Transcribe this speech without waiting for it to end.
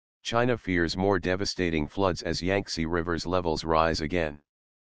China fears more devastating floods as Yangtze River's levels rise again.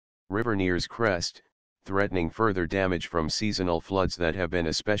 River nears crest, threatening further damage from seasonal floods that have been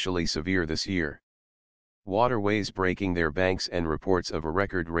especially severe this year. Waterways breaking their banks and reports of a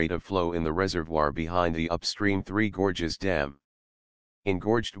record rate of flow in the reservoir behind the upstream Three Gorges Dam.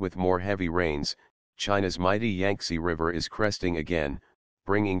 Engorged with more heavy rains, China's mighty Yangtze River is cresting again,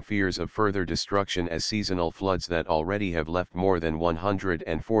 bringing fears of further destruction as seasonal floods that already have left more than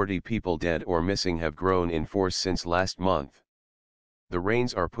 140 people dead or missing have grown in force since last month. The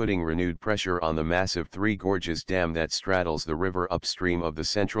rains are putting renewed pressure on the massive Three Gorges Dam that straddles the river upstream of the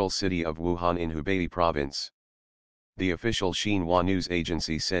central city of Wuhan in Hubei province. The official Xinhua news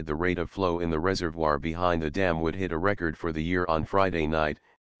agency said the rate of flow in the reservoir behind the dam would hit a record for the year on Friday night,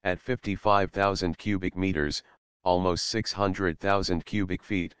 at 55,000 cubic meters, almost 600,000 cubic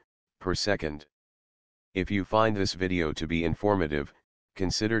feet, per second. If you find this video to be informative,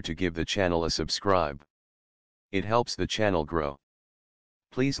 consider to give the channel a subscribe. It helps the channel grow.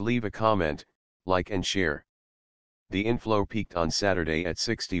 Please leave a comment, like and share. The inflow peaked on Saturday at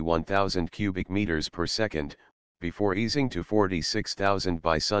 61,000 cubic meters per second, before easing to 46,000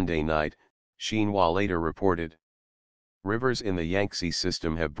 by Sunday night, Xinhua later reported. Rivers in the Yangtze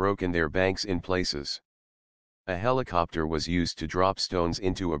system have broken their banks in places. A helicopter was used to drop stones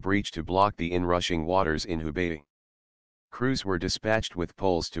into a breach to block the inrushing waters in Hubei. Crews were dispatched with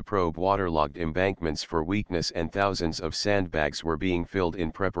poles to probe waterlogged embankments for weakness, and thousands of sandbags were being filled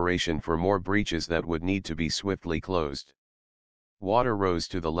in preparation for more breaches that would need to be swiftly closed. Water rose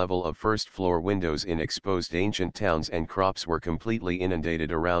to the level of first-floor windows in exposed ancient towns, and crops were completely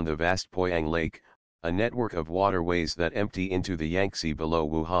inundated around the vast Poyang Lake, a network of waterways that empty into the Yangtze below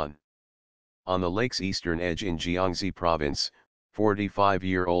Wuhan. On the lake's eastern edge in Jiangxi province,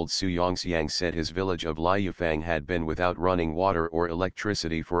 45-year-old Su Yongxiang said his village of Liufang had been without running water or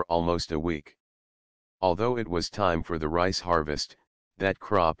electricity for almost a week. Although it was time for the rice harvest, that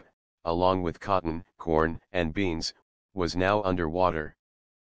crop, along with cotton, corn, and beans, was now underwater.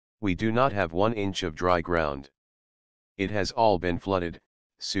 We do not have 1 inch of dry ground. It has all been flooded,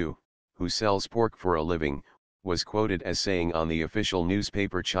 Su, who sells pork for a living, was quoted as saying on the official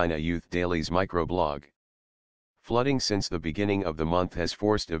newspaper China Youth Daily's microblog. Flooding since the beginning of the month has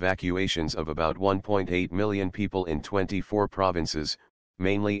forced evacuations of about 1.8 million people in 24 provinces,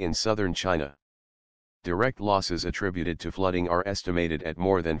 mainly in southern China. Direct losses attributed to flooding are estimated at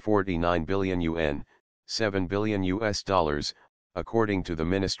more than 49 billion yuan, $7 billion, according to the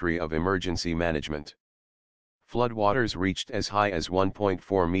Ministry of Emergency Management. Floodwaters reached as high as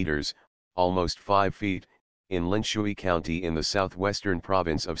 1.4 meters, almost 5 feet, in Linshui County in the southwestern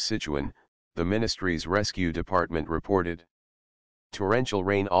province of Sichuan, the ministry's rescue department reported. Torrential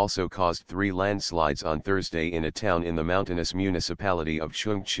rain also caused 3 landslides on Thursday in a town in the mountainous municipality of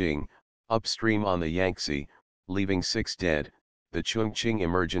Chongqing, upstream on the Yangtze, leaving 6 dead, the Chongqing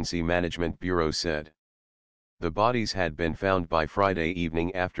Emergency Management Bureau said. The bodies had been found by Friday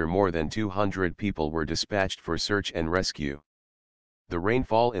evening after more than 200 people were dispatched for search and rescue. The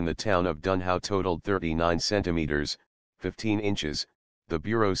rainfall in the town of Dunhao totaled 39 centimeters, 15 inches, the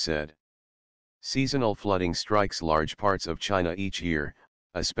Bureau said. Seasonal flooding strikes large parts of China each year,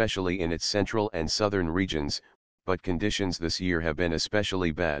 especially in its central and southern regions, but conditions this year have been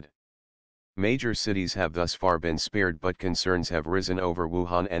especially bad. Major cities have thus far been spared, but concerns have risen over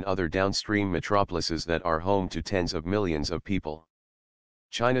Wuhan and other downstream metropolises that are home to tens of millions of people.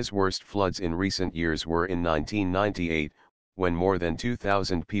 China's worst floods in recent years were in 1998, when more than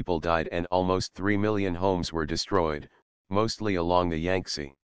 2,000 people died and almost 3 million homes were destroyed, mostly along the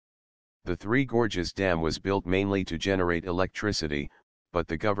Yangtze. The Three Gorges Dam was built mainly to generate electricity, but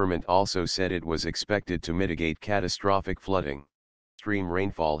the government also said it was expected to mitigate catastrophic flooding. Extreme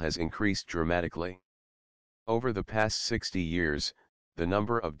rainfall has increased dramatically. Over the past 60 years, the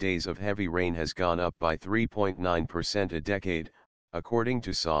number of days of heavy rain has gone up by 3.9% a decade, according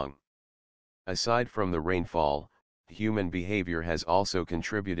to Song. Aside from the rainfall, human behavior has also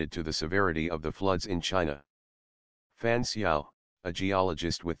contributed to the severity of the floods in China. Fan Xiao, a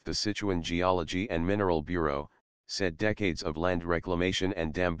geologist with the Sichuan Geology and Mineral Bureau, said decades of land reclamation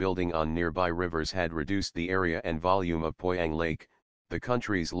and dam building on nearby rivers had reduced the area and volume of Poyang Lake, the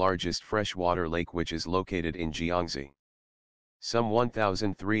country's largest freshwater lake, which is located in Jiangxi. Some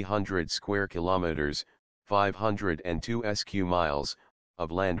 1,300 square kilometers, 502 sq miles, of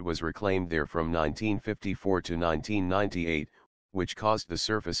land was reclaimed there from 1954 to 1998, which caused the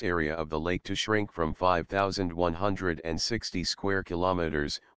surface area of the lake to shrink from 5,160 square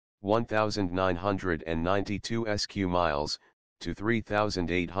kilometers, 1,992 sq miles, to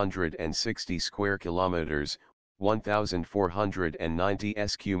 3,860 square kilometers, 1,490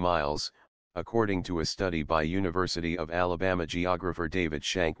 sq miles, according to a study by University of Alabama geographer David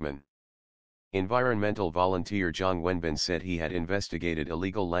Shankman. Environmental volunteer Zhang Wenbin said he had investigated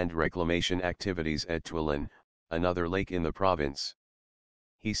illegal land reclamation activities at Tuolin, another lake in the province.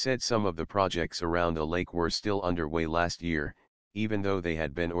 He said some of the projects around the lake were still underway last year, even though they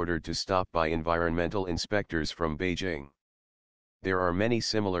had been ordered to stop by environmental inspectors from Beijing. There are many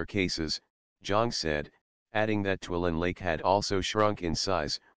similar cases, Zhang said, adding that Tuolin Lake had also shrunk in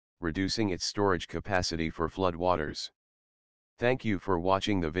size, reducing its storage capacity for floodwaters. Thank you for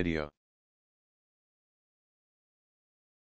watching the video.